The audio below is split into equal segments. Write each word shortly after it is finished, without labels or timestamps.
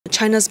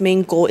China's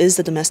main goal is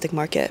the domestic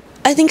market.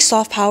 I think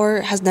soft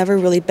power has never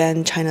really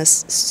been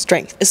China's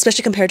strength,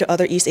 especially compared to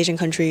other East Asian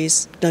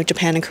countries like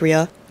Japan and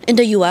Korea. In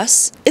the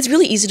US, it's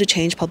really easy to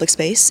change public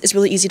space. It's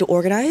really easy to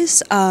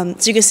organize. So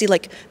you can see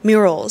like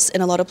murals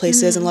in a lot of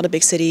places, in a lot of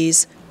big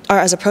cities, are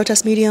as a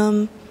protest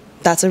medium.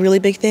 That's a really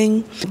big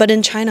thing. But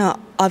in China,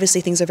 obviously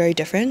things are very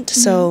different.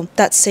 So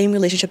that same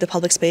relationship to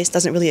public space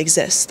doesn't really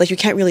exist. Like you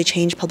can't really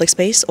change public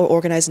space or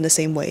organize in the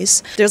same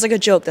ways. There's like a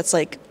joke that's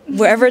like,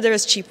 wherever there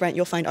is cheap rent,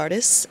 you'll find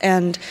artists.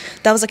 And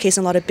that was the case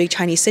in a lot of big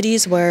Chinese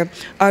cities where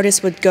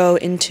artists would go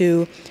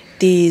into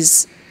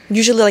these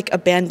usually like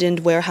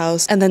abandoned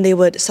warehouse, and then they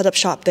would set up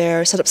shop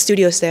there, set up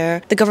studios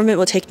there. The government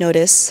would take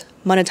notice,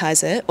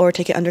 monetize it, or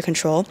take it under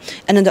control.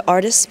 And then the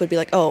artists would be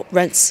like, oh,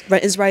 rent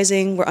is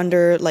rising, we're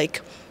under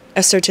like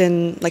a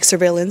certain like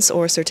surveillance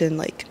or a certain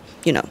like,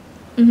 you know,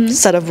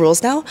 set of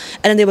rules now.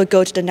 And then they would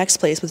go to the next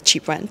place with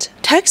cheap rent.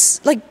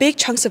 Texts, like big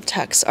chunks of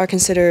text are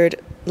considered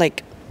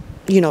like,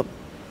 you know,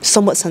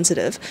 somewhat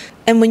sensitive.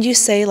 And when you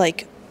say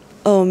like,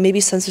 oh, maybe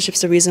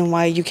censorship's the reason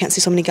why you can't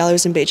see so many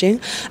galleries in Beijing,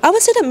 I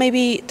would say that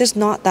maybe there's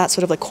not that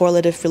sort of like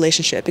correlative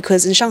relationship,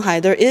 because in Shanghai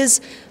there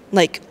is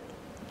like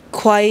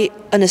quite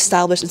an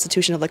established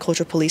institution of like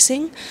cultural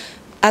policing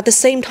at the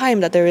same time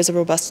that there is a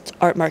robust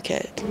art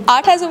market.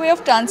 Art has a way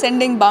of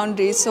transcending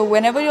boundaries, so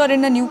whenever you're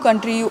in a new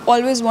country, you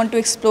always want to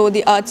explore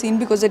the art scene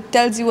because it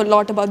tells you a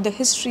lot about the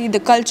history, the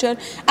culture,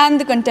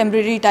 and the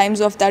contemporary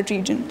times of that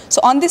region.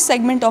 So on this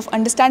segment of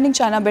Understanding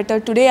China Better,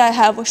 today I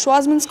have a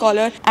Schwarzman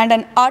scholar and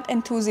an art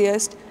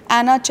enthusiast,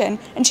 Ana Chen,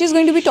 and she's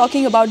going to be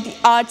talking about the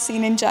art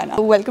scene in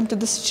China. Welcome to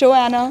the show,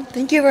 Ana.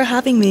 Thank you for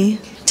having me.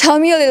 Tell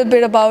me a little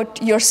bit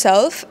about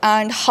yourself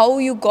and how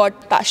you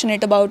got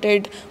passionate about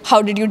it.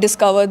 How did you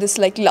discover this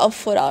like love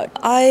for art?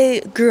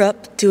 I grew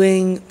up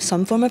doing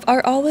some form of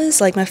art always.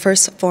 Like my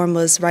first form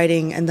was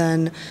writing, and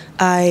then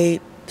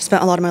I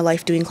spent a lot of my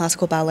life doing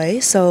classical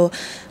ballet. So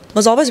I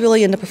was always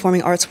really in the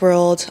performing arts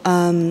world,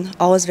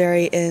 always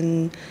very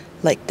in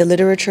like the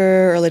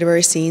literature or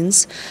literary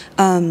scenes.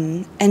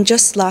 And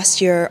just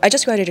last year, I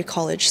just graduated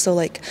college. So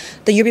like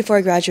the year before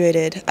I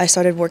graduated, I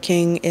started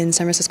working in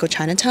San Francisco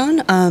Chinatown,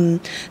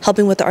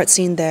 helping with the art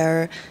scene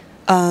there,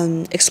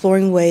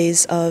 exploring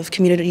ways of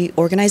community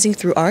organizing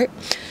through art.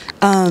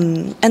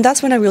 And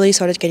that's when I really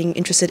started getting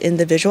interested in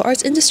the visual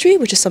arts industry,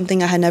 which is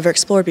something I had never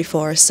explored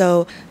before.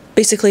 So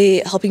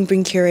basically helping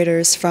bring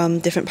curators from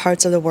different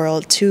parts of the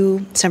world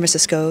to San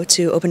Francisco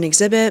to open an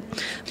exhibit,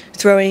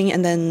 throwing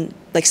and then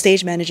like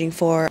stage managing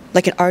for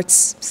like an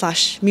arts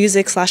slash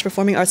music slash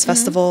performing arts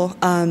festival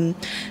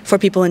for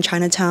people in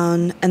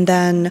Chinatown, and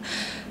then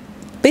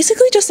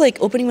basically just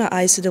like opening my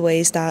eyes to the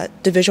ways that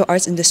the visual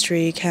arts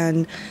industry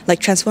can like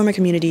transform a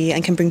community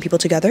and can bring people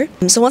together.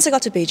 So once I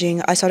got to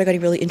Beijing, I started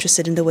getting really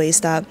interested in the ways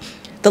that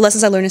the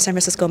lessons I learned in San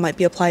Francisco might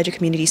be applied to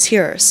communities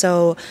here.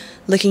 So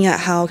looking at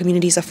how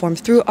communities are formed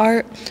through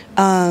art,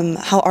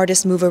 how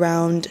artists move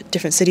around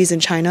different cities in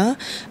China,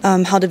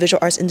 how the visual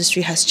arts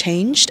industry has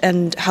changed,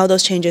 and how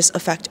those changes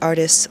affect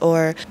artists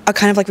or are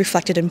kind of like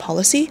reflected in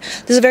policy.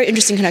 There's a very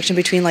interesting connection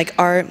between like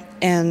art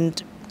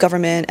and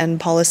government and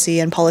policy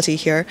and polity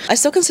here. I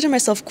still consider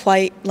myself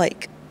quite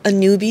like a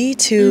newbie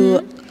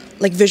to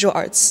like visual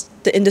arts,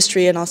 the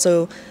industry, and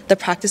also the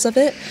practice of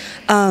it.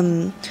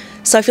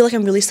 So I feel like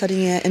I'm really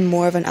studying it in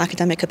more of an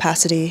academic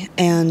capacity,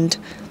 and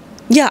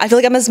yeah, I feel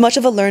like I'm as much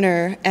of a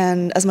learner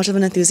and as much of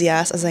an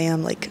enthusiast as I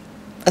am like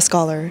a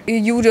scholar.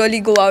 You really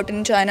go out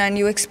in China and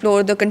you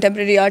explore the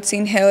contemporary art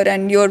scene here,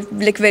 and you're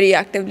like very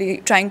actively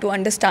trying to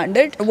understand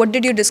it. What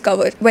did you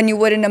discover when you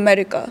were in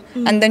America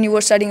and then you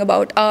were studying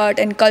about art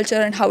and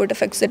culture and how it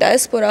affects the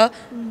diaspora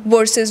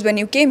versus when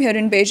you came here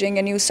in Beijing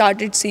and you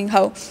started seeing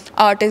how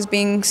art is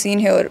being seen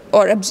here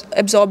or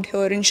absorbed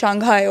here in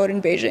Shanghai or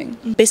in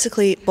Beijing?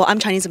 Basically, well, I'm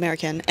Chinese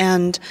American,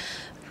 and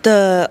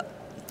the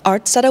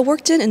arts that I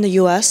worked in the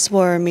US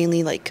were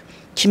mainly like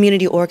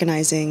community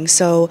organizing,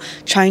 so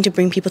trying to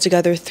bring people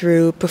together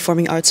through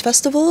performing arts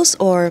festivals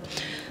or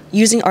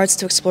using arts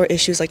to explore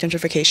issues like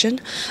gentrification.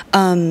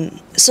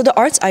 So the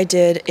arts I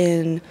did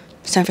in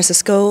San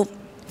Francisco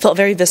felt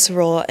very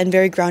visceral and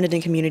very grounded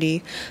in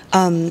community.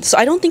 So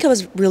I don't think I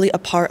was really a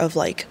part of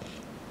like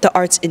the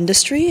arts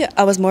industry.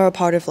 I was more a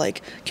part of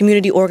like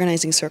community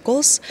organizing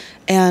circles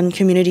and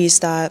communities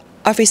that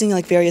are facing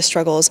like various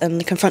struggles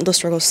and confront those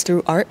struggles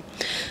through art.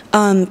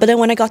 But then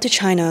when I got to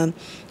China,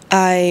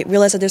 I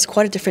realized that there's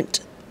quite a different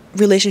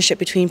relationship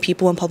between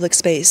people and public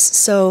space.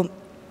 So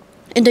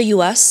in the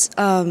US,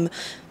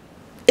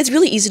 it's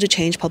really easy to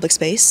change public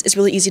space. It's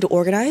really easy to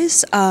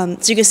organize. So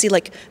you can see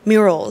like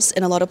murals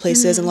in a lot of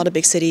places, in a lot of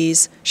big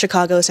cities,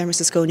 Chicago, San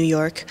Francisco, New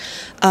York.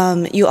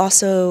 You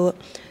also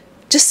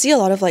just see a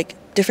lot of like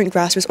different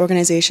grassroots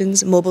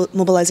organizations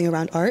mobilizing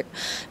around art,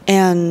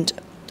 and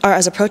art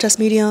as a protest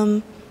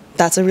medium.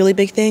 That's a really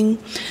big thing.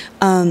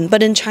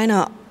 But in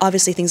China,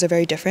 obviously things are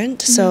very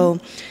different.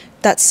 So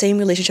that same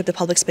relationship to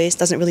public space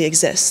doesn't really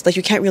exist. Like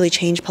you can't really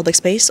change public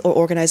space or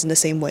organize in the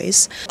same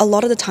ways. A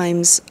lot of the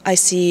times I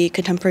see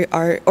contemporary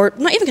art, or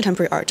not even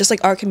contemporary art, just like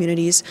art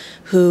communities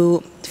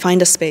who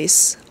find a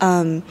space.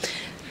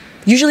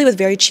 usually with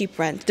very cheap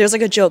rent. There's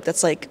like a joke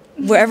that's like,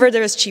 wherever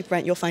there is cheap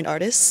rent, you'll find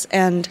artists.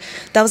 And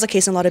that was the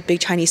case in a lot of big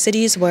Chinese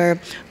cities where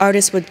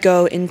artists would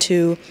go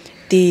into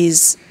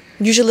these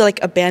usually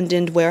like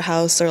abandoned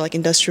warehouse or like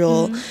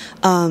industrial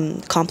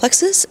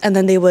complexes, and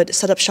then they would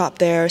set up shop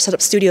there, set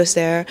up studios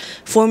there,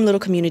 form little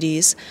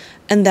communities,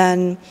 and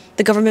then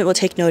the government will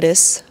take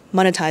notice,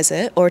 monetize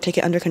it or take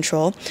it under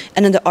control,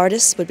 and then the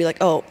artists would be like,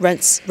 oh,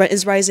 rent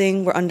is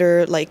rising, we're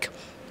under like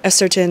a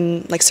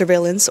certain like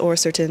surveillance or a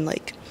certain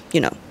like,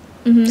 you know,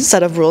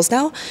 set of rules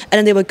now, and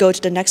then they would go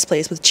to the next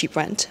place with cheap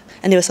rent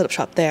and they would set up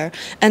shop there.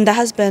 And that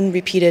has been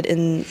repeated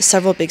in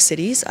several big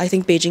cities. I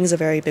think Beijing is a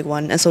very big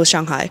one, and so is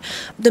Shanghai.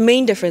 The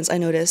main difference I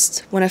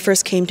noticed when I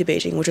first came to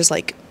Beijing, which was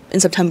like in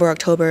September,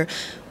 October,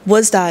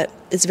 was that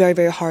it's very,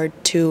 very hard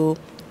to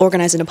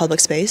organize in a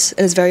public space.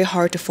 It is very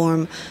hard to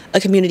form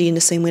a community in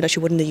the same way that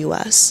you would in the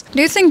US.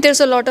 Do you think there's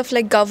a lot of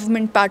like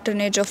government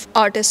patronage of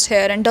artists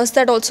here, and does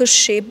that also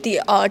shape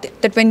the art,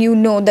 that when you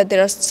know that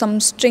there are some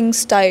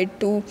strings tied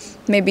to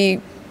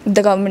maybe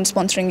the government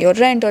sponsoring your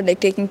rent or like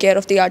taking care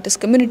of the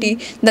artist community,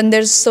 then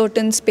there's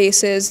certain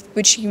spaces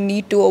which you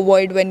need to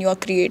avoid when you are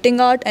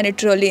creating art, and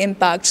it really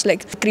impacts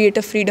like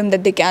creative freedom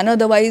that they can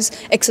otherwise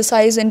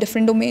exercise in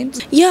different domains?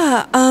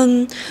 Yeah,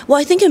 well,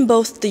 I think in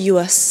both the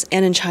US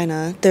and in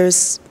China,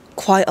 there's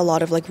quite a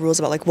lot of like rules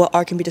about like what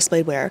art can be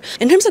displayed where.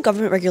 In terms of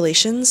government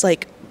regulations,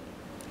 like,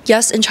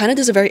 yes, in China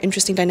there's a very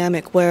interesting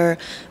dynamic where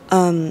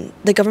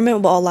the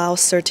government will allow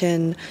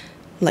certain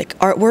like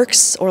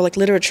artworks or like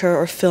literature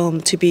or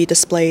film to be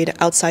displayed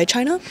outside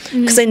China,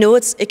 because I know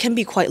it can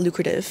be quite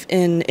lucrative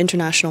in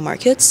international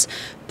markets,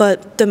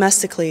 but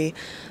domestically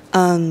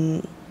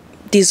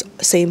these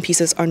same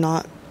pieces are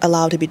not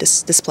allowed to be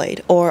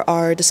displayed, or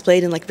are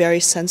displayed in like very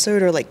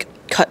censored or like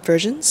cut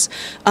versions.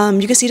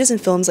 You can see this in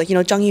films like, you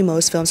know, Zhang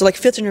Yimou's films, or like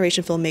fifth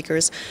generation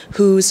filmmakers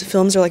whose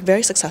films are like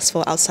very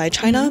successful outside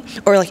China,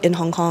 or like in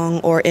Hong Kong,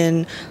 or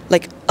in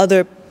like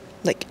other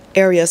like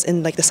areas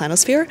in like the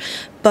Sinosphere.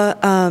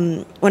 But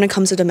when it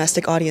comes to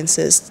domestic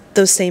audiences,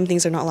 those same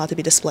things are not allowed to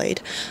be displayed.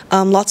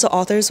 Lots of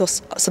authors will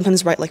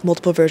sometimes write like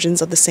multiple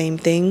versions of the same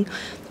thing,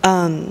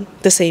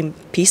 the same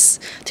piece,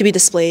 to be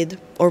displayed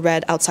or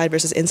read outside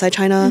versus inside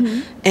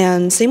China.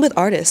 And same with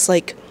artists.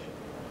 Like,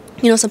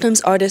 you know, sometimes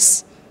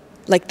artists,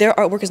 like their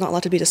artwork is not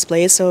allowed to be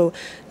displayed, so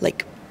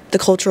like the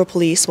cultural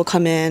police will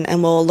come in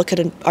and will look at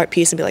an art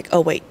piece and be like,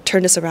 oh wait,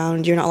 turn this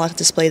around, you're not allowed to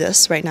display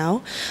this right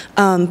now.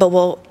 But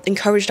we'll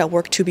encourage that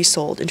work to be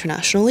sold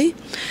internationally.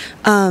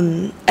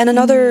 And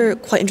another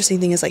quite interesting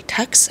thing is like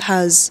text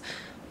has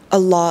a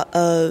lot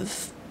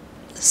of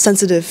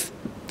sensitive,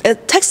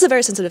 text is a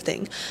very sensitive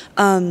thing.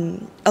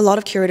 A lot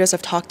of curators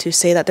I've talked to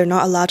say that they're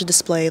not allowed to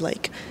display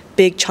like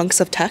big chunks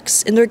of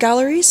text in their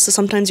galleries, so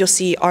sometimes you'll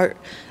see art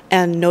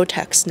and no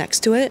text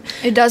next to it.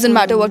 It doesn't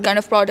matter what kind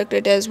of product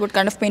it is, what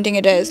kind of painting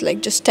it is,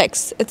 like just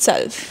text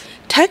itself.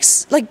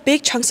 Text, like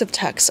big chunks of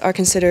text are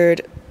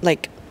considered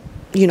like,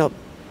 you know,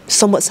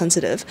 somewhat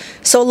sensitive.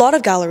 So a lot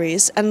of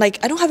galleries, and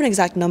like I don't have an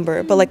exact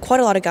number, but like quite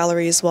a lot of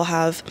galleries will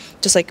have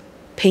just like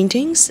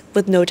paintings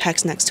with no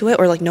text next to it,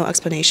 or like no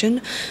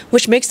explanation,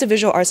 which makes the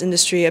visual arts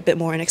industry a bit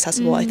more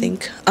inaccessible, I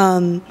think.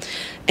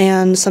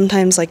 And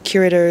sometimes like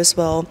curators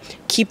will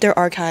keep their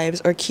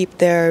archives or keep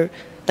their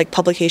like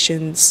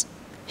publications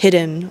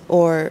hidden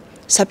or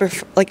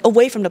separate, like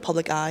away from the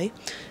public eye,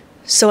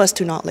 so as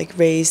to not like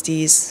raise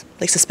these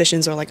like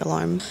suspicions or like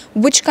alarm.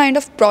 Which kind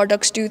of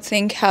products do you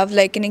think have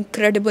like an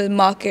incredible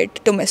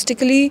market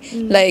domestically,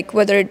 like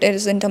whether it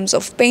is in terms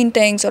of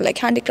paintings or like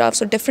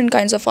handicrafts or different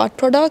kinds of art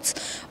products,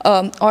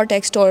 or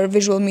text or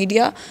visual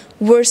media,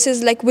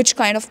 versus like which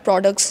kind of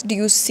products do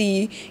you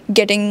see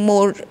getting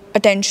more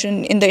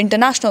attention in the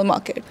international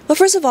market? Well,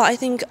 first of all, I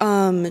think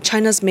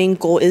China's main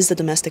goal is the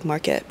domestic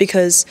market,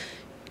 because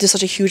there's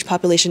such a huge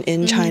population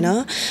in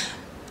China.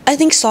 I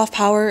think soft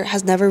power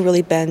has never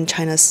really been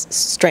China's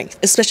strength,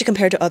 especially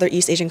compared to other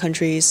East Asian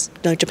countries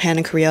like Japan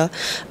and Korea.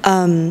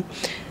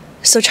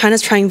 So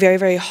China's trying very,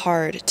 very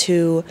hard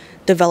to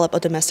develop a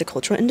domestic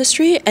cultural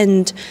industry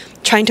and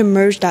trying to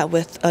merge that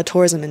with a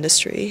tourism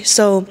industry,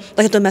 so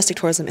like a domestic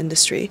tourism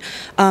industry.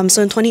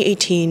 So in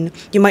 2018,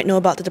 you might know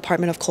about the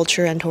Department of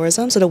Culture and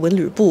Tourism, so the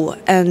Wenlubu,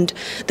 and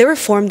they were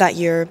formed that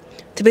year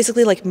to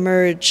basically like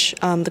merge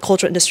the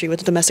cultural industry with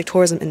the domestic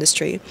tourism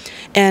industry.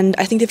 And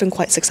I think they've been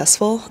quite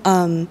successful.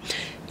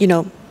 You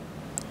know,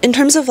 in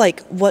terms of like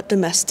what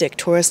domestic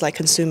tourists like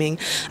consuming,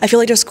 I feel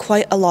like there's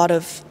quite a lot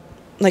of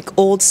like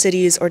old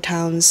cities or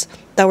towns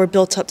that were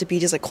built up to be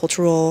these like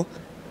cultural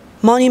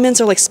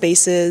monuments or like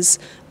spaces,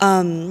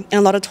 and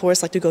a lot of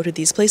tourists like to go to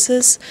these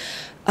places.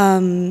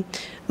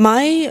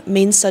 My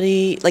main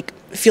study, like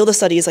field of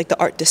study, is like the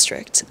art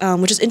district,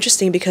 which is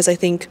interesting because I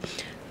think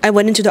I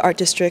went into the art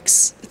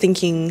districts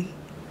thinking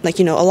like,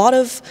 you know, a lot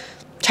of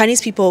Chinese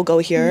people go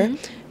here,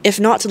 if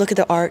not to look at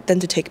the art,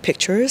 then to take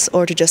pictures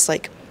or to just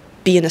like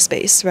be in a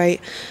space, right?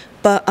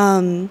 But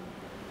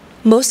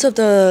most of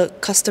the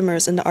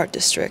customers in the art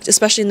district,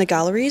 especially in the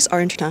galleries,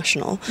 are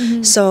international.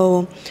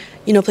 So,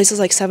 you know, places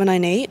like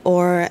 798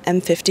 or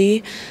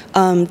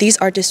M50, these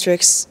art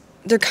districts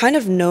they're kind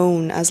of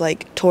known as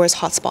like tourist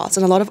hotspots,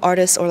 and a lot of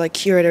artists or like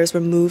curators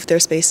remove their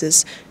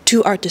spaces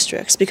to art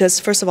districts because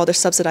first of all they're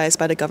subsidized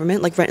by the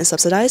government, like rent is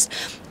subsidized,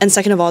 and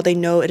second of all they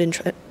know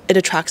it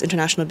attracts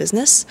international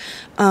business.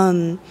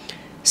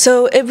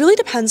 So it really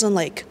depends on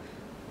like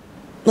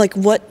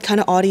what kind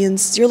of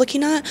audience you're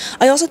looking at.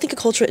 I also think a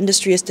cultural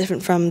industry is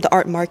different from the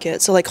art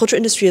market. So like cultural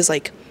industry is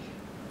like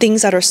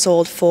things that are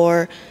sold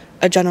for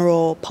a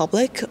general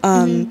public.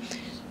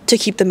 To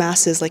keep the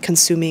masses like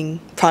consuming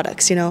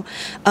products, you know,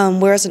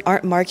 whereas an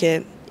art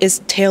market is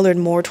tailored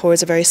more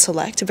towards a very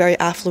select, very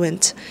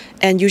affluent,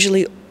 and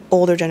usually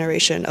older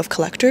generation of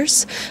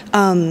collectors.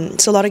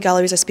 So a lot of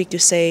galleries I speak to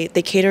say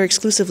they cater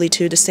exclusively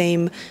to the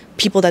same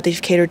people that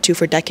they've catered to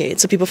for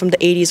decades. So people from the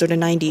 80s or the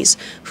 90s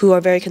who are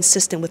very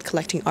consistent with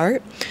collecting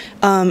art,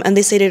 and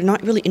they say they're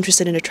not really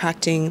interested in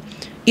attracting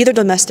either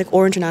domestic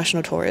or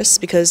international tourists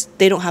because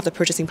they don't have the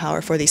purchasing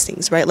power for these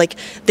things, right? Like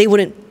they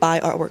wouldn't buy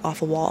artwork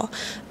off a wall.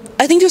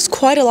 I think there's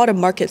quite a lot of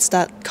markets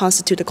that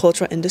constitute the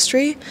cultural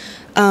industry,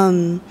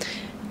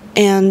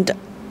 and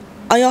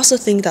I also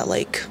think that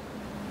like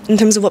in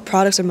terms of what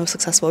products are most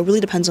successful, it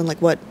really depends on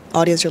like what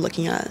audience you're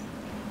looking at.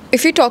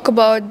 If you talk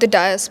about the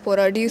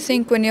diaspora, do you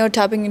think when you're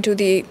tapping into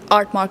the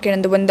art market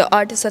and when the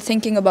artists are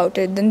thinking about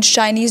it, then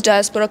Chinese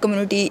diaspora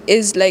community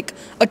is like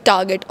a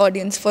target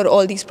audience for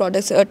all these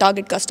products, a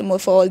target customer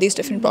for all these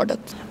different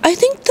products? I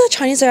think the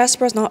Chinese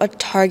diaspora is not a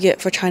target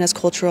for China's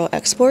cultural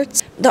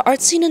exports. The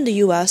art scene in the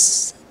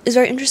US is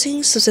very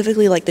interesting,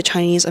 specifically like the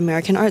Chinese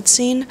American art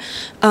scene.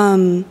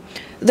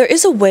 There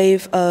is a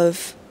wave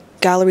of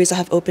galleries that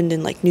have opened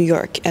in like New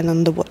York and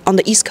on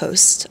the East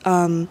Coast,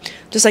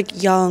 just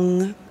like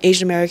young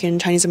Asian American,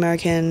 Chinese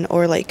American,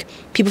 or like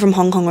people from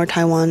Hong Kong or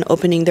Taiwan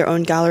opening their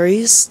own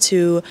galleries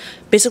to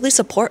basically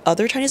support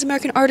other Chinese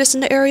American artists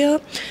in the area,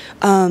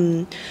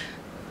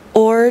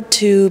 or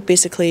to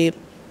basically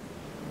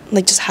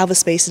like just have a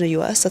space in the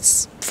U.S.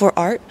 that's for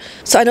art.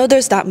 So I know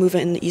there's that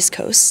movement in the East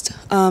Coast.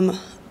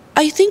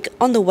 I think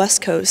on the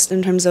West Coast,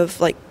 in terms of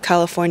like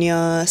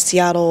California,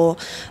 Seattle,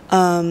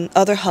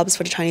 other hubs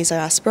for the Chinese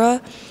diaspora,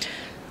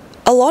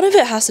 a lot of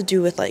it has to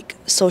do with like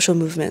social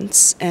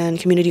movements and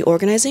community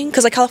organizing.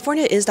 Because like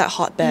California is that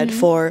hotbed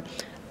for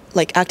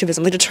like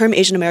activism. Like the term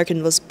Asian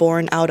American was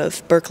born out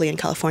of Berkeley in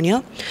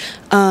California,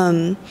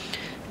 and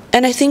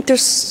I think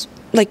there's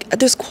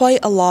quite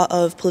a lot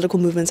of political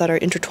movements that are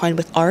intertwined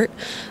with art,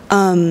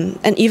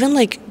 and even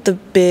like the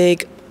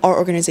big art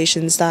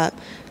organizations that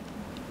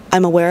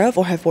I'm aware of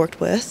or have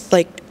worked with,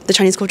 like the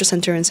Chinese Culture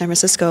Center in San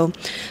Francisco,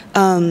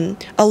 a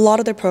lot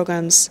of their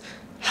programs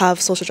have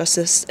social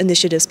justice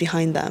initiatives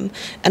behind them,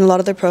 and a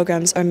lot of their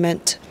programs are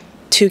meant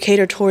to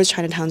cater towards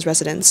Chinatown's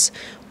residents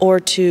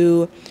or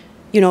to,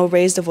 you know,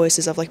 raise the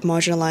voices of like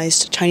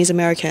marginalized Chinese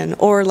American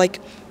or like,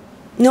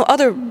 you know,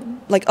 other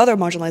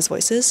marginalized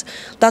voices.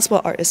 That's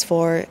what art is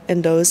for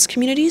in those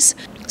communities.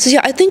 So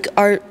yeah, I think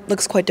art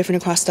looks quite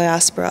different across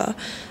diaspora.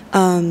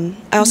 I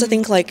also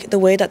think like the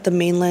way that the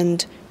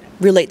mainland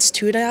relates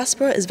to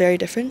diaspora is very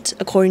different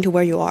according to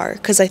where you are,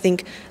 because I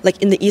think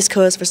like in the East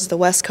Coast versus the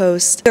West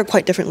Coast, they're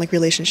quite different like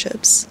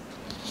relationships.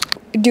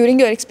 During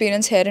your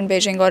experience here in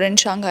Beijing or in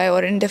Shanghai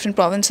or in different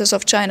provinces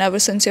of China ever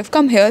since you've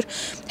come here,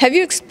 have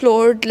you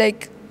explored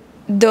like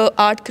the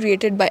art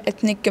created by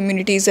ethnic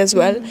communities as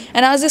well?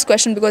 And I ask this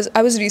question because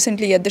I was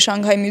recently at the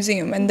Shanghai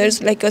Museum and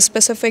there's like a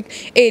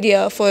specific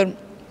area for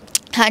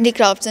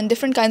handicrafts and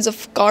different kinds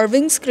of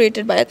carvings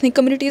created by ethnic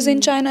communities in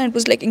China. It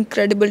was like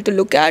incredible to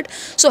look at.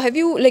 So have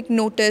you like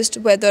noticed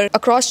whether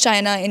across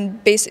China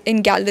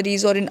in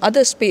galleries or in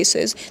other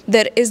spaces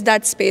there is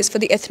that space for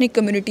the ethnic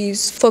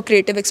communities for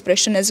creative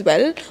expression as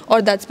well,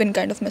 or that's been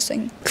kind of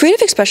missing?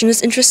 Creative expression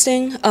is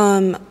interesting.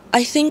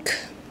 I think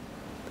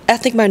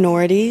ethnic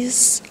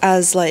minorities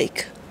as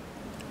like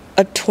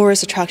a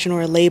tourist attraction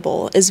or a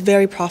label is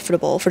very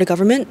profitable for the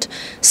government.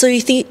 So you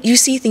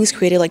see things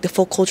created like the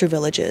folk culture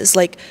villages.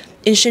 Like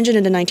in Shenzhen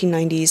in the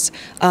 1990s,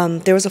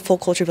 there was a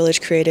folk culture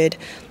village created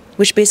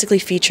which basically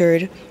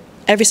featured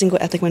every single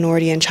ethnic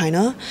minority in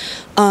China.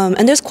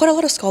 And there's quite a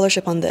lot of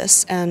scholarship on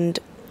this and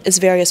its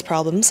various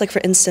problems. Like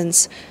for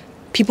instance,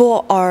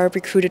 people are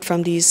recruited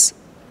from these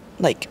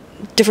like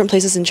different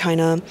places in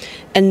China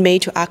and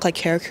made to act like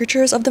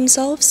caricatures of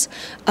themselves,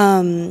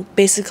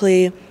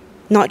 basically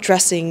not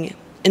dressing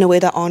in a way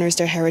that honors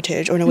their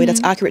heritage or in a way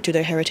that's accurate to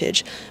their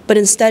heritage, but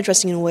instead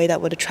dressing in a way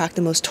that would attract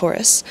the most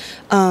tourists.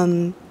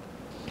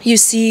 You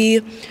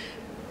see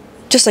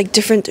just like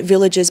different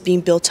villages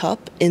being built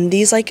up in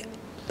these like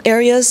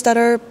areas that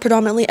are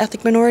predominantly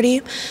ethnic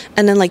minority,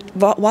 and then like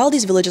while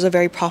these villages are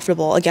very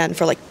profitable again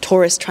for like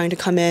tourists trying to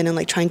come in and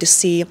like trying to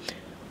see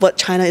what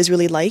China is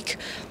really like,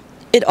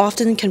 it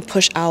often can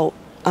push out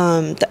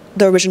the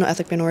original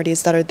ethnic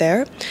minorities that are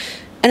there.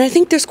 And I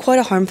think there's quite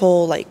a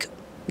harmful like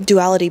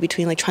duality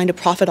between like trying to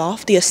profit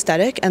off the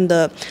aesthetic and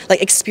the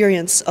like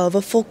experience of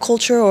a folk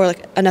culture or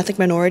like an ethnic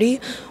minority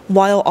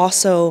while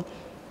also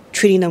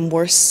treating them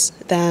worse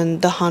than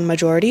the Han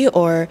majority,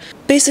 or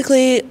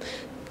basically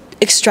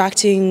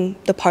extracting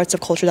the parts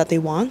of culture that they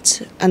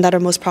want and that are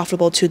most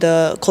profitable to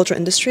the cultural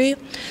industry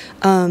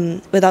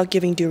without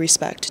giving due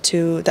respect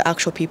to the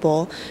actual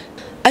people.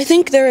 I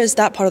think there is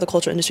that part of the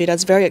cultural industry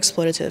that's very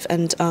exploitative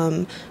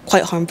and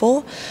quite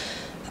harmful.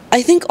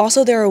 I think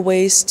also there are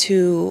ways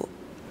to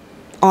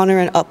honor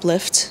and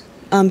uplift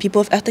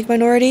people of ethnic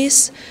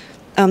minorities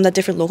that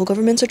different local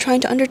governments are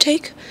trying to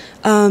undertake.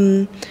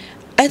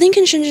 I think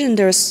in Shenzhen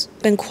there's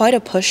been quite a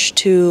push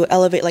to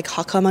elevate like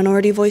Hakka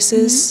minority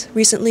voices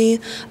recently.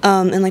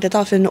 In like the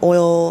Dafan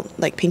Oil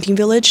like painting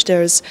village,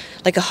 there's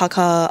like a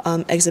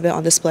Hakka exhibit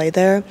on display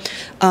there.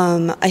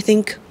 I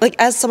think like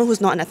as someone who's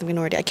not an ethnic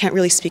minority, I can't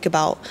really speak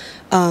about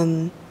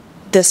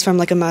this from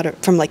like a matter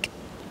from like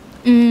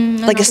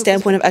a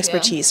standpoint of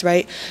expertise,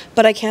 right?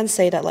 But I can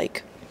say that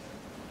like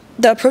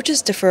the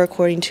approaches differ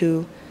according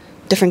to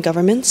different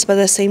governments, but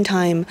at the same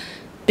time,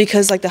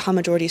 because like the Han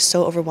majority is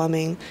so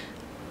overwhelming,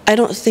 I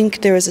don't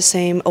think there is the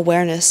same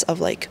awareness of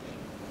like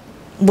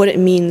what it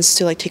means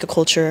to like take a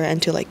culture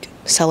and to like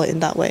sell it in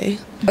that way.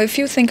 If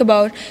you think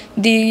about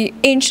the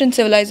ancient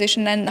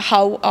civilization and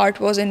how art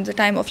was in the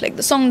time of like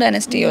the Song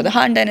dynasty or the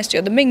Han dynasty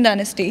or the Ming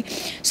dynasty,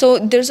 so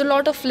there's a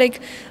lot of like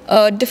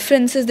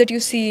differences that you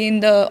see in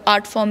the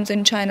art forms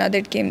in China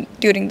that came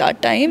during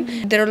that time.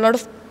 There are a lot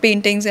of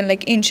paintings in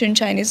like ancient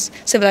Chinese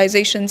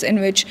civilizations in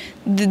which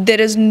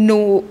there is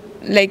no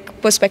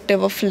like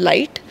perspective of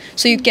light,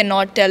 so you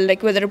cannot tell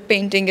like whether a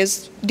painting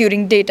is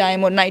during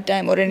daytime or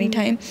nighttime or any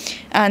time,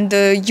 and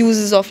the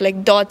uses of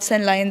like dots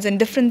and lines and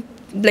different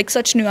like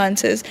such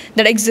nuances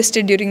that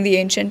existed during the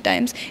ancient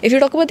times. If you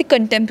talk about the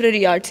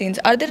contemporary art scenes,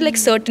 are there like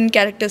certain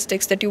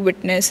characteristics that you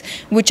witness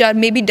which are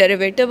maybe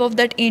derivative of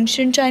that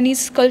ancient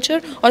Chinese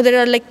culture, or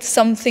there are like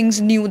some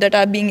things new that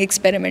are being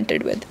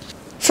experimented with?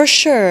 For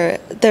sure,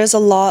 there's a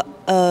lot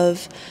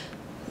of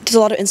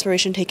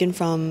inspiration taken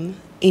from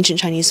ancient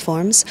Chinese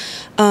forms.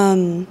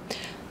 I'm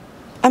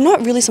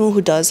not really someone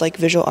who does like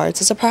visual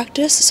arts as a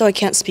practice, so I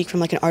can't speak from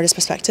like an artist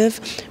perspective,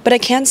 but I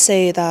can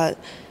say that,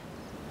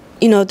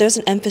 you know, there's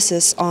an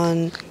emphasis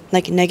on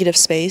like negative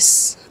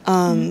space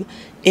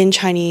in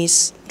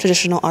Chinese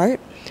traditional art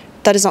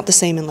that is not the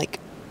same in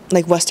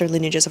like Western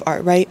lineages of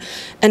art, right?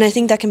 And I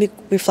think that can be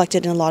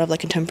reflected in a lot of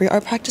like contemporary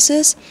art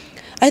practices.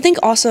 I think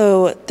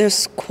also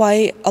there's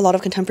quite a lot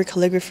of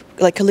contemporary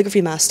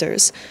calligraphy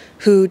masters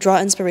who draw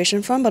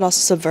inspiration from but also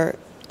subvert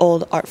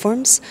old art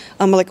forms,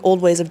 or like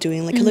old ways of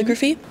doing like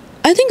calligraphy.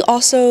 I think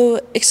also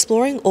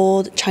exploring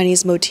old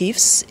Chinese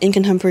motifs in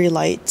contemporary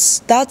lights,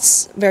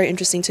 that's very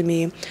interesting to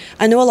me.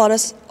 I know a lot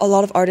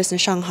of artists in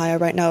Shanghai are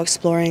right now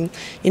exploring,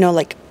 you know,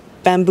 like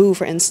bamboo,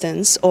 for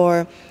instance,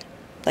 or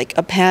like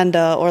a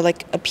panda or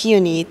like a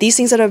peony. These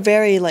things that are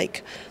very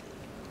like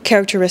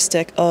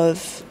characteristic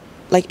of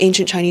like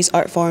ancient Chinese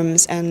art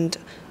forms and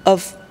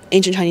of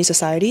ancient Chinese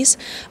societies,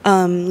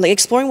 like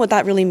exploring what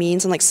that really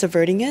means and like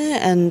subverting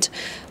it and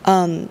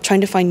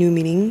trying to find new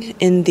meaning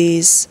in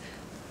these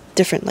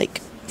different like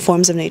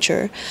forms of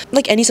nature.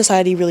 Like any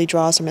society really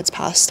draws from its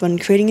past when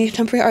creating a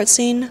contemporary art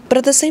scene, but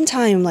at the same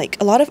time, like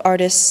a lot of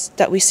artists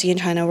that we see in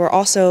China were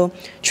also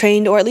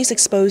trained or at least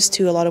exposed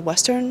to a lot of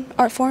Western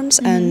art forms,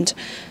 and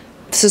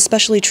this is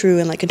especially true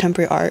in like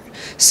contemporary art.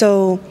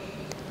 So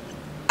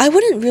I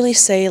wouldn't really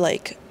say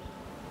like,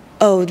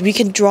 oh, we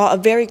can draw a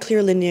very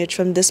clear lineage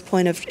from this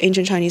point of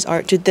ancient Chinese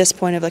art to this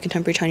point of like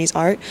contemporary Chinese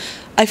art.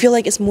 I feel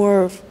like it's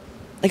more of,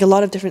 like a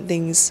lot of different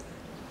things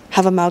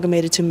have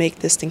amalgamated to make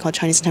this thing called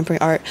Chinese contemporary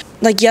art.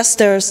 Like yes,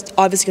 there's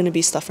obviously going to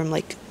be stuff from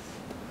like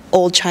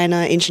old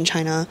China, ancient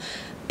China,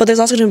 but there's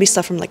also going to be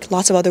stuff from like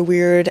lots of other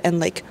weird and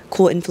like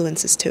cool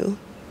influences too.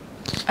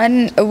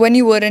 And when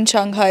you were in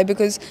Shanghai,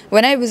 because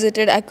when I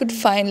visited, I could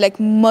find like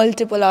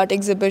multiple art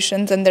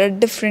exhibitions, and there are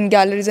different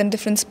galleries and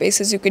different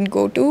spaces you can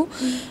go to,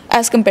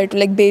 as compared to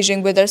like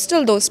Beijing, where there are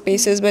still those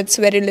spaces, but it's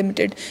very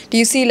limited. Do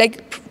you see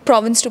like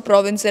province to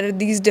province there are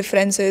these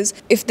differences?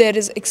 If there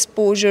is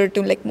exposure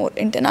to like more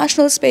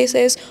international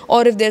spaces,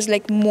 or if there's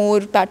like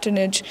more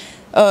patronage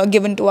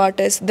given to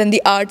artists, then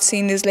the art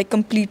scene is like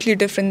completely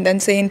different than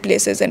say in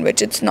places in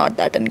which it's not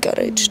that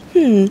encouraged.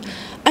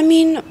 I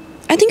mean,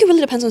 I think it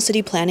really depends on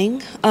city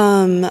planning.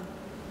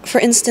 For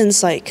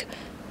instance, like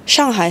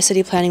Shanghai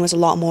city planning was a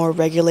lot more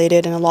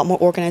regulated and a lot more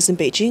organized than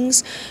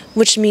Beijing's,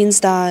 which means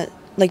that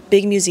like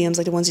big museums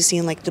like the ones you see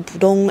in like the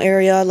Pudong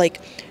area,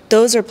 like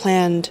those are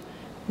planned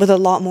with a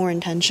lot more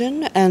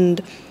intention.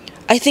 And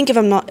I think if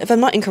I'm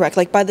not incorrect,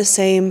 like by the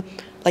same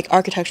like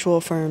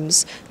architectural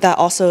firms that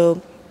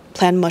also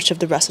plan much of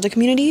the rest of the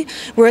community,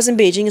 whereas in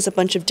Beijing it's a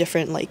bunch of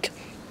different like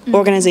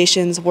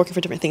organizations working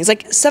for different things.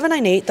 Like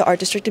 798, the art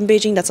district in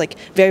Beijing, that's like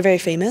very, very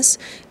famous.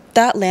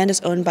 That land is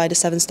owned by the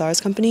Seven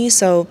Stars company,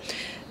 so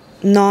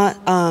not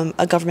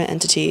a government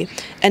entity.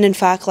 And in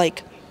fact,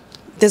 like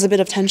there's a bit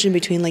of tension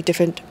between like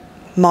different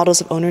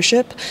models of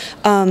ownership.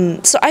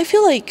 So I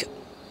feel like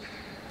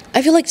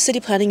city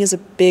planning is a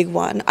big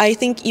one. I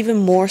think even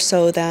more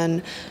so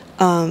than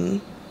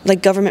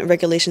like government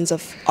regulations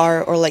of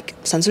art or like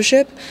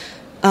censorship.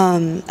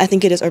 I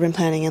think it is urban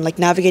planning, and like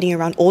navigating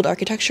around old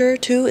architecture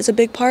too is a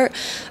big part.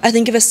 I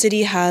think if a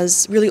city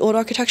has really old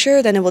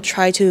architecture, then it will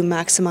try to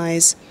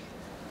maximize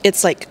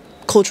its like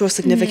cultural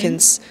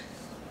significance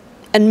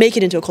and make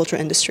it into a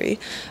cultural industry.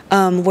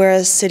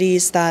 Whereas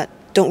cities that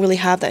don't really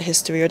have that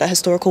history or that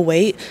historical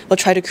weight will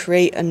try to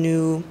create a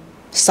new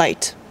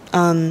site.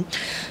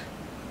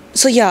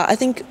 So yeah, I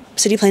think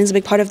city planning is a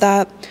big part of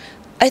that.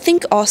 I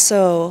think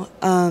also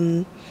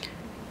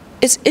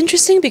it's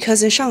interesting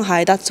because in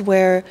Shanghai, that's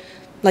where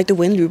like the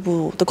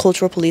Wenlubu, the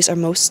cultural police, are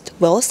most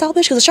well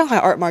established, because the Shanghai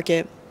art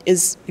market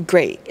is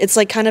great. It's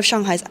like kind of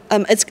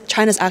it's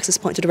China's access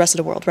point to the rest of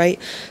the world, right?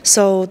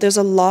 So there's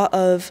a lot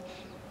of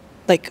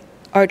like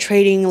art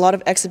trading, a lot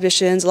of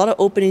exhibitions, a lot of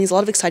openings, a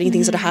lot of exciting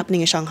things that are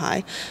happening in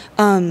Shanghai.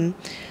 And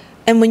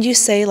when you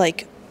say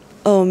like,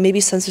 oh, maybe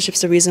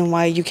censorship's the reason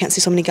why you can't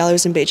see so many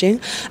galleries in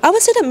Beijing, I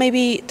would say that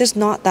maybe there's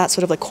not that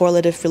sort of like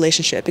correlative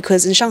relationship,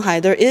 because in Shanghai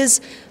there is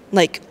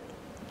like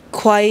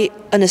quite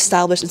an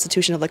established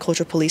institution of like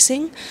cultural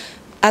policing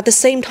at the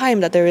same time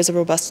that there is a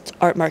robust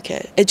art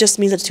market. It just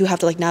means that the two have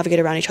to like navigate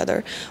around each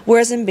other.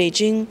 Whereas in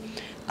Beijing,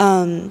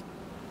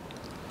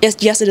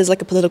 yes, it is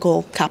like a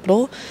political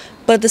capital,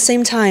 but at the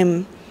same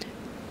time,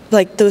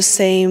 like those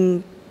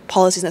same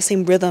policies, that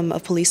same rhythm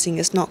of policing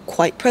is not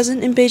quite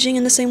present in Beijing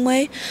in the same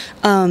way.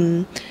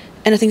 And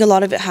I think a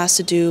lot of it has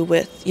to do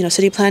with, you know,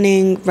 city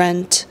planning,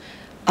 rent,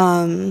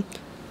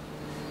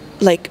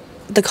 like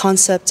the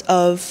concept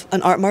of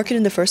an art market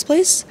in the first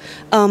place.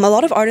 A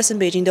lot of artists in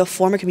Beijing, they'll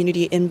form a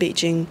community in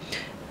Beijing,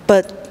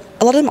 but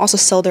a lot of them also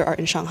sell their art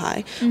in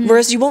Shanghai.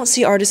 Whereas you won't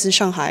see artists in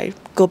Shanghai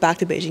go back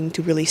to Beijing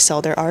to really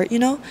sell their art, you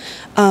know?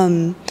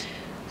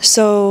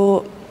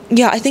 So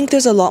yeah, I think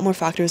there's a lot more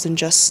factors than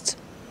just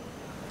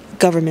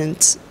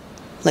government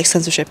like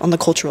censorship on the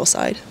cultural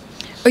side.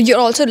 You're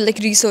also like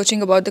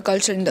researching about the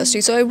culture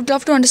industry, so I would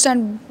love to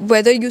understand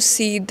whether you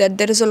see that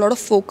there is a lot of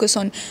focus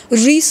on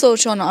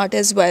research on art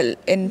as well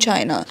in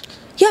China.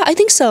 Yeah, I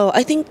think so.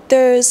 I think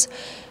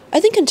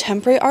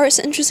contemporary art is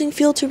an interesting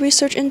field to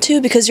research into,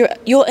 because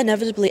you'll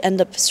inevitably end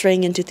up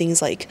straying into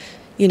things like,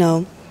 you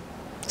know,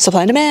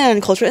 supply and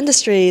demand, cultural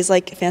industries,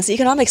 like fancy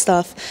economic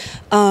stuff,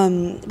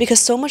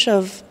 because so much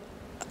of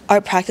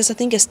art practice, I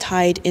think, is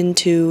tied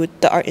into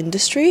the art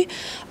industry,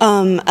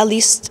 at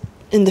least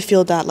in the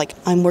field that like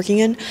I'm working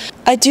in.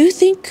 I do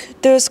think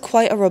there's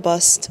quite a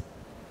robust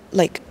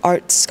like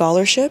art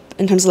scholarship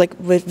in terms of like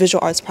visual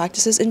arts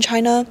practices in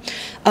China.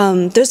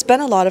 There's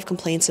been a lot of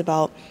complaints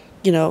about,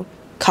 you know,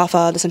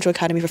 CAFA, the Central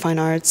Academy for Fine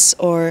Arts,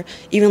 or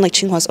even like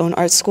Tsinghua's own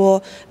art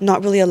school,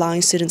 not really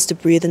allowing students to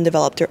breathe and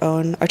develop their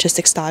own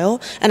artistic style.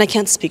 And I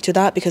can't speak to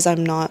that because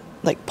I'm not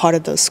like part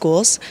of those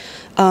schools.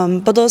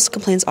 But those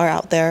complaints are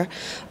out there.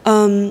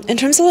 In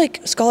terms of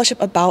like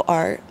scholarship about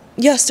art,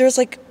 yes, there's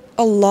like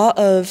a lot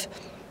of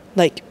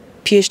like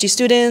PhD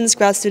students,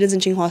 grad students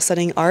in Tsinghua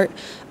studying art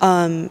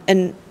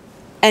in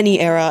any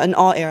era, in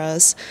all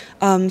eras.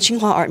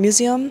 Tsinghua Art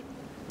Museum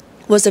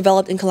was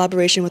developed in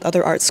collaboration with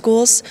other art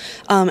schools,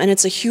 and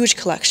it's a huge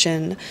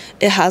collection.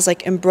 It has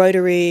like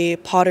embroidery,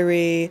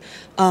 pottery,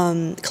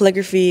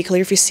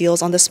 calligraphy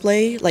seals on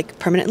display like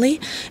permanently,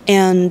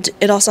 and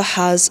it also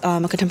has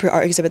a contemporary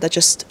art exhibit that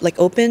just like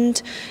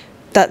opened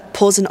that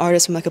pulls in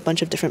artists from like a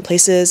bunch of different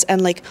places.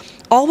 And like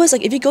always,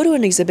 like if you go to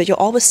an exhibit, you'll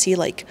always see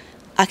like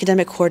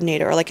academic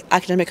coordinator or like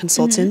academic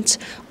consultant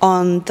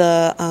on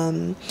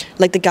the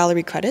like the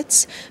gallery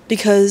credits,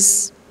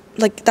 because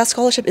like that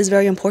scholarship is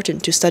very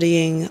important to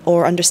studying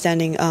or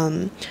understanding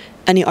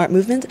any art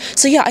movement.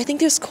 So yeah, I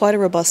think there's quite a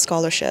robust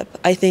scholarship.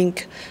 I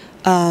think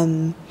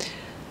it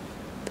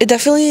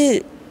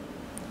definitely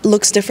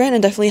looks different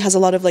and definitely has a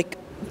lot of like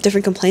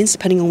different complaints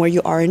depending on where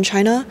you are in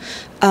China.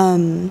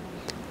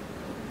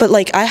 But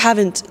like I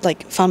haven't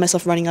like found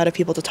myself running out of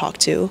people to talk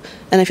to,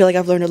 and I feel like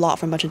I've learned a lot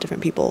from a bunch of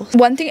different people.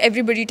 One thing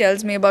everybody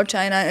tells me about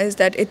China is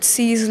that it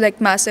sees like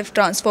massive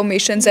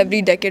transformations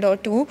every decade or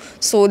two.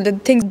 So the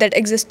things that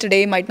exist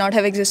today might not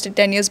have existed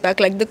 10 years back,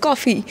 like the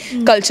coffee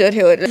culture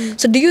here.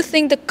 So do you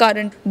think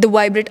the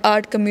vibrant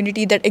art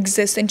community that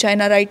exists in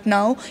China right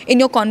now, in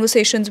your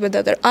conversations with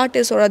other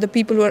artists or other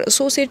people who are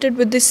associated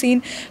with this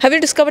scene, have you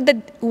discovered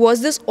that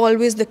was this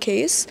always the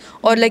case,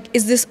 or like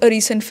is this a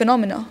recent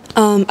phenomena?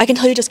 I can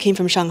tell you just came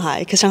from Shanghai,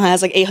 because Shanghai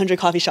has like 800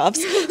 coffee shops.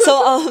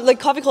 So like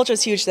coffee culture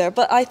is huge there.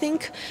 But I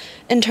think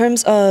in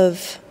terms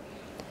of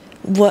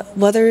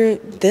whether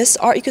this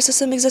art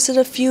ecosystem existed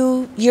a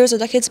few years or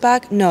decades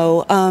back,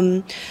 no.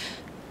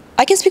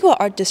 I can speak about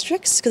art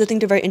districts because I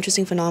think they're very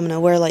interesting phenomena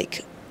where,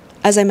 like,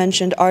 as I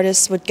mentioned,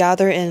 artists would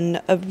gather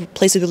in a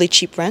place with really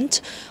cheap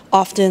rent,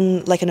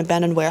 often like an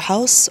abandoned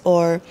warehouse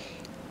or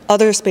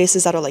other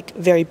spaces that are like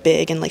very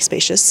big and like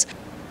spacious.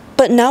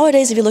 But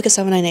nowadays, if you look at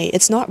 798,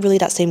 it's not really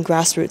that same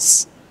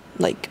grassroots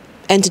like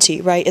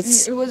entity, right?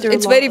 It's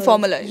very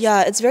formalized.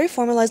 Yeah, it's very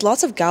formalized.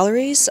 Lots of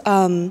galleries.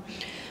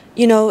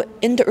 You know,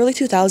 in the early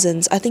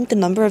 2000s, I think the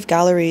number of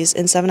galleries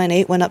in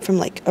 798 went up from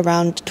like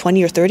around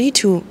 20 or 30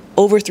 to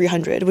over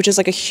 300, which is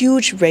like a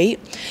huge rate.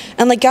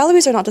 And like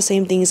galleries are not the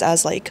same things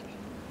as like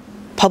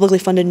publicly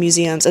funded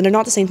museums, and they're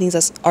not the same things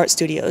as art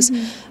studios.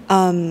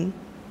 And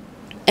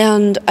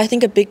I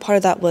think a big part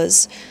of that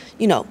was,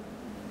 you know,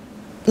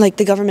 like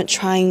the government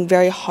trying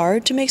very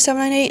hard to make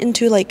 798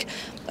 into like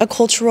a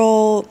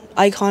cultural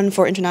icon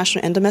for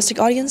international and domestic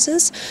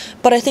audiences.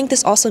 But I think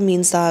this also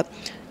means that,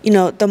 you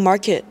know, the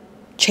market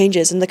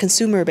changes and the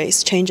consumer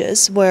base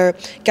changes, where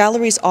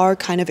galleries are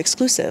kind of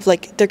exclusive.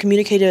 Like they're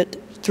communicated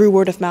through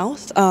word of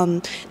mouth.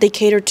 They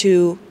cater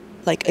to,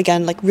 like,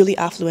 again, like really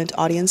affluent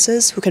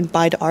audiences who can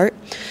buy the art.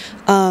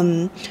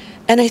 And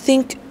I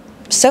think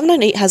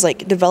 798 has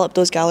like developed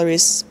those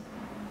galleries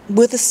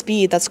with a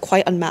speed that's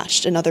quite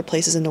unmatched in other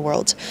places in the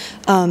world,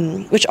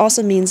 which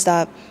also means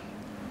that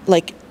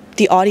like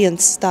the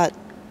audience that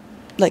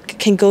like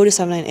can go to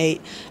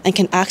 798 and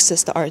can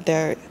access the art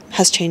there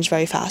has changed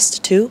very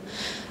fast too.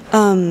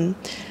 And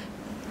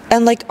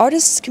like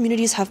artists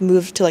communities have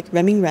moved to like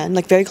Renminren,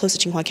 like very close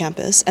to Tsinghua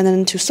campus, and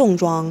then to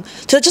Songzhuang,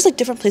 to just like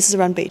different places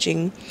around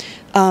Beijing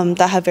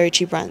that have very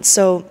cheap rents.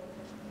 So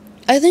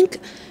I think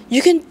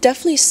you can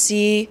definitely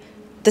see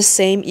the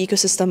same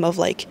ecosystem of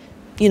like,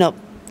 you know,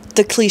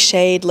 the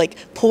cliched like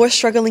poor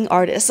struggling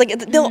artists. Like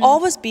there'll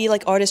always be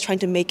like artists trying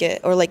to make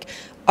it, or like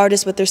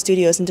artists with their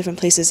studios in different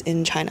places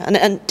in China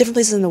and different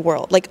places in the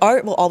world. Like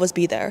art will always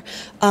be there.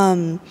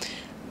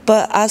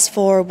 But as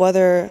for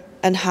whether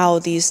and how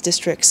these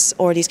districts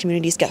or these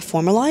communities get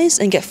formalized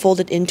and get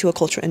folded into a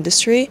cultural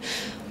industry,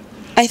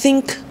 I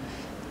think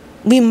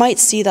we might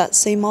see that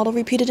same model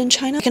repeated in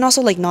China. I can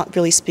also like not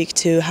really speak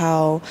to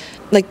how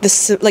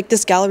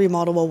this gallery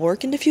model will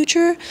work in the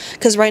future,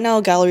 because right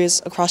now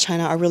galleries across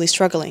China are really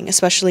struggling,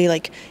 especially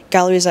like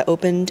galleries that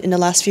opened in the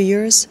last few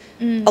years.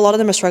 A lot of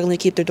them are struggling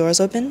to keep their doors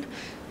open.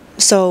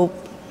 So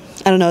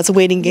I don't know, it's a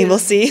waiting game, we'll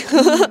see.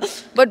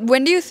 But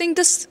when do you think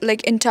this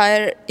like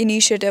entire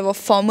initiative of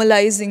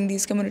formalizing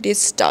these communities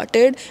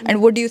started,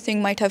 and what do you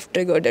think might have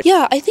triggered it?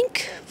 Yeah, I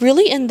think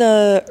really in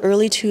the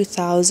early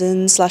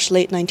 2000s /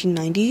 late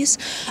 1990s,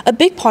 a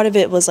big part of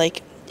it was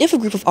like, if a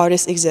group of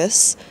artists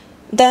exists,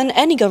 then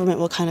any government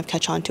will kind of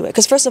catch on to it.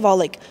 Because first of all,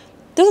 like,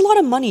 there's a lot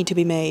of money to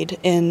be made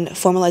in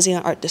formalizing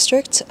an art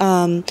district,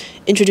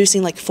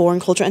 introducing like foreign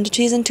cultural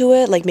entities into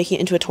it, like making it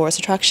into a tourist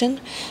attraction,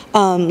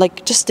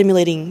 like just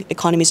stimulating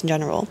economies in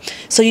general.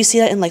 So you see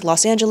that in like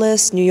Los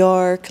Angeles, New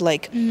York,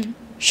 like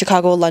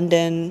Chicago,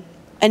 London,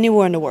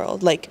 anywhere in the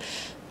world, like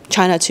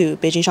China too,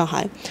 Beijing,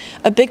 Shanghai.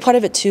 A big part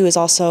of it too is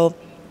also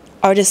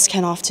artists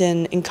can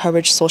often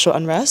encourage social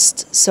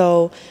unrest.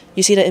 So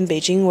you see that in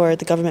Beijing, where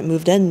the government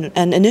moved in,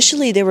 and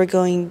initially they were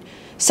going,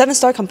 Seven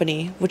Star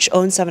Company, which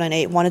owns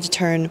 798, wanted to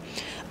turn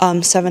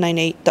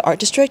 798, the art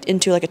district,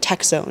 into like a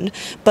tech zone.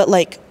 But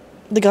like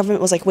the government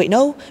was like, wait,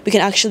 no, we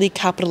can actually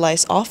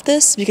capitalize off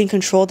this. We can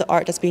control the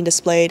art that's being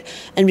displayed,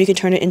 and we can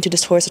turn it into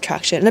this tourist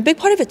attraction. And a big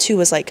part of it too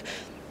was like,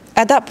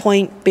 at that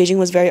point, Beijing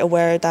was very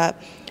aware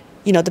that,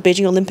 you know, the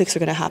Beijing Olympics are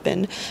going to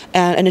happen,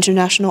 and an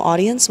international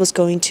audience was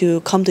going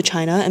to come to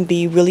China and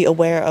be really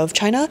aware of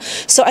China.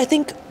 So I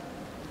think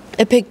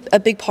a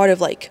big part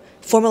of like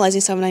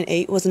formalizing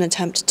 798 was an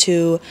attempt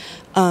to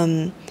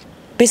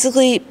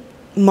basically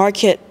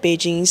market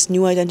Beijing's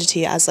new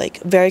identity as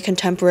like very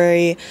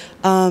contemporary,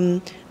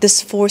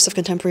 this force of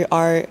contemporary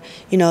art.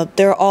 You know,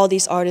 there are all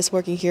these artists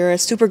working here,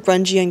 super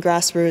grungy and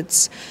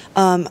grassroots.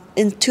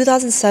 In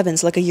 2007,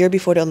 so like a year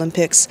before the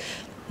Olympics,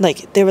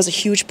 like there was a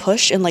huge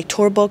push in like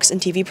tour books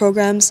and TV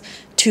programs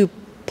to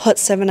put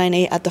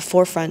 798 at the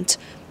forefront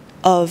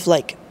of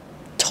like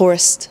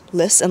tourist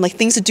lists and like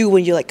things to do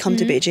when you like come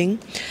to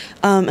Beijing,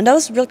 and that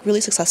was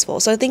really successful.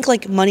 So I think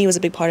like money was a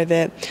big part of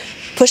it,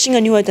 pushing a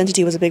new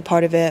identity was a big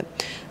part of it,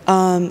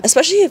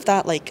 especially if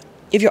that like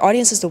if your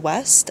audience is the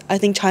West. I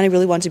think China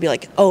really wanted to be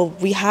like, oh,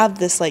 we have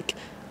this like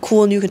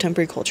cool new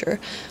contemporary culture.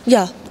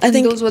 Yeah, I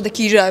think those were the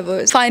key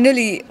drivers.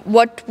 Finally,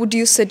 what would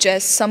you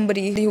suggest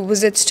somebody who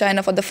visits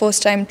China for the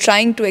first time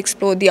trying to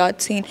explore the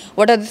art scene?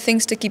 What are the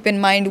things to keep in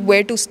mind,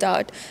 where to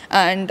start,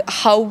 and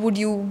how would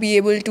you be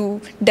able to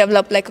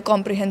develop like a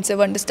comprehensive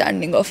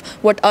understanding of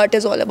what art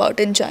is all about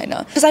in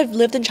China? Because I've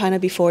lived in China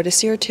before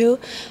this year too,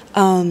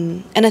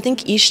 and I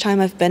think each time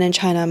I've been in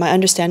China, my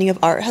understanding of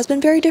art has been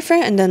very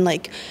different, and then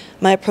like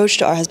my approach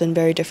to art has been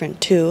very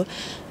different too.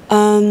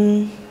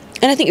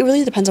 And I think it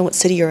really depends on what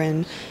city you're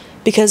in,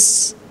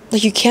 because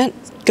like you can't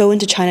go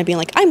into China being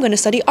like, I'm going to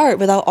study art,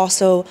 without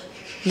also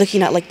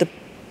looking at like the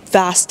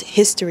vast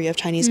history of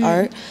Chinese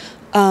art.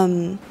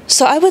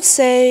 So I would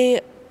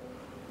say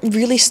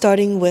really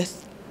starting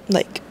with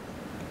like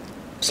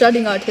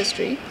Studying art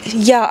history.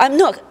 Yeah, I'm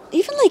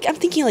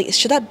thinking like,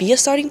 should that be a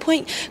starting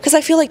point? Because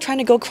I feel like trying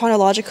to go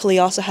chronologically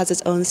also has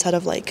its own set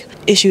of like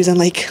issues, and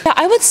like yeah,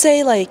 I would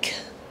say like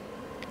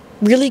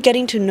really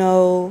getting to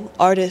know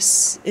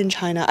artists in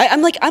China.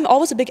 I'm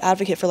always a big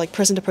advocate for like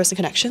person-to-person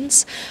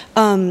connections,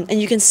 and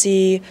you can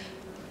see,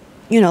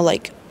 you know,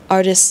 like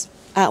artists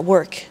at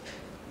work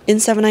in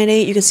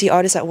 798. You can see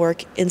artists at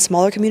work in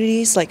smaller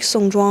communities like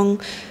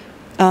Songzhuang,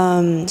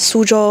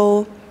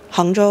 Suzhou,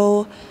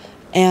 Hangzhou,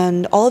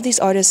 and all of these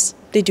artists,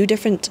 they do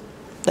different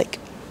like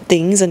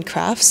things and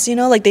crafts. You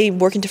know, like they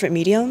work in different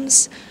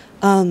mediums,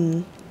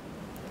 and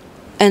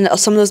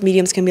some of those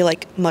mediums can be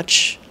like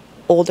much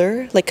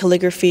older, like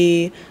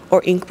calligraphy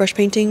or ink brush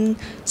painting.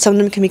 Some of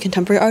them can be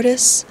contemporary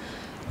artists.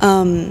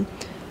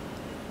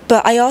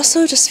 But I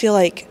also just feel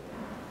like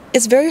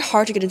it's very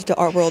hard to get into the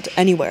art world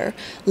anywhere.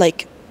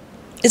 Like,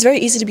 it's very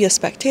easy to be a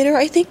spectator,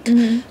 I think.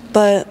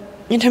 But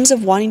in terms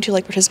of wanting to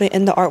like participate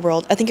in the art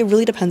world, I think it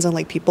really depends on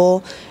like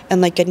people and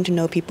like getting to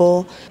know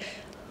people.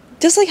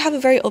 Just like have a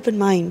very open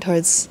mind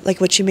towards like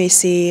what you may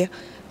see.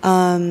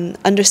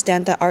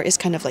 Understand that art is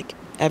kind of like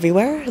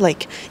everywhere.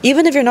 Like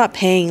even if you're not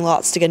paying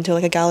lots to get into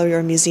like a gallery or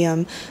a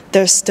museum,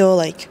 there's still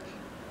like,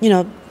 you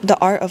know, the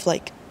art of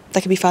like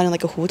that can be found in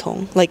like a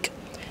hutong, like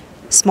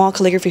small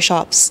calligraphy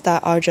shops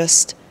that are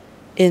just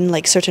in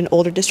like certain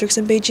older districts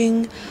in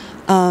Beijing.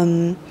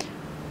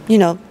 You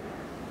know,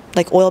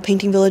 like oil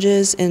painting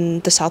villages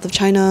in the south of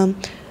China.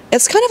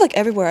 It's kind of like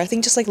everywhere. I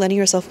think just like letting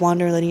yourself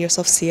wander, letting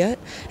yourself see it,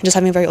 and just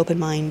having a very open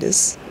mind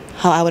is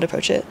how I would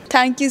approach it.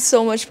 Thank you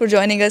so much for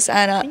joining us,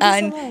 Anna,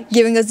 and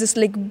giving us this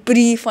like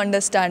brief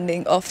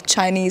understanding of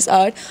Chinese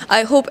art.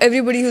 I hope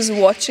everybody who's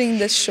watching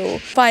this show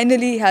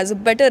finally has a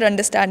better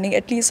understanding,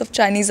 at least of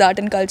Chinese art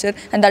and culture,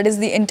 and that is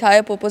the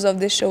entire purpose of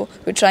this show.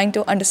 We're trying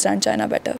to understand China better.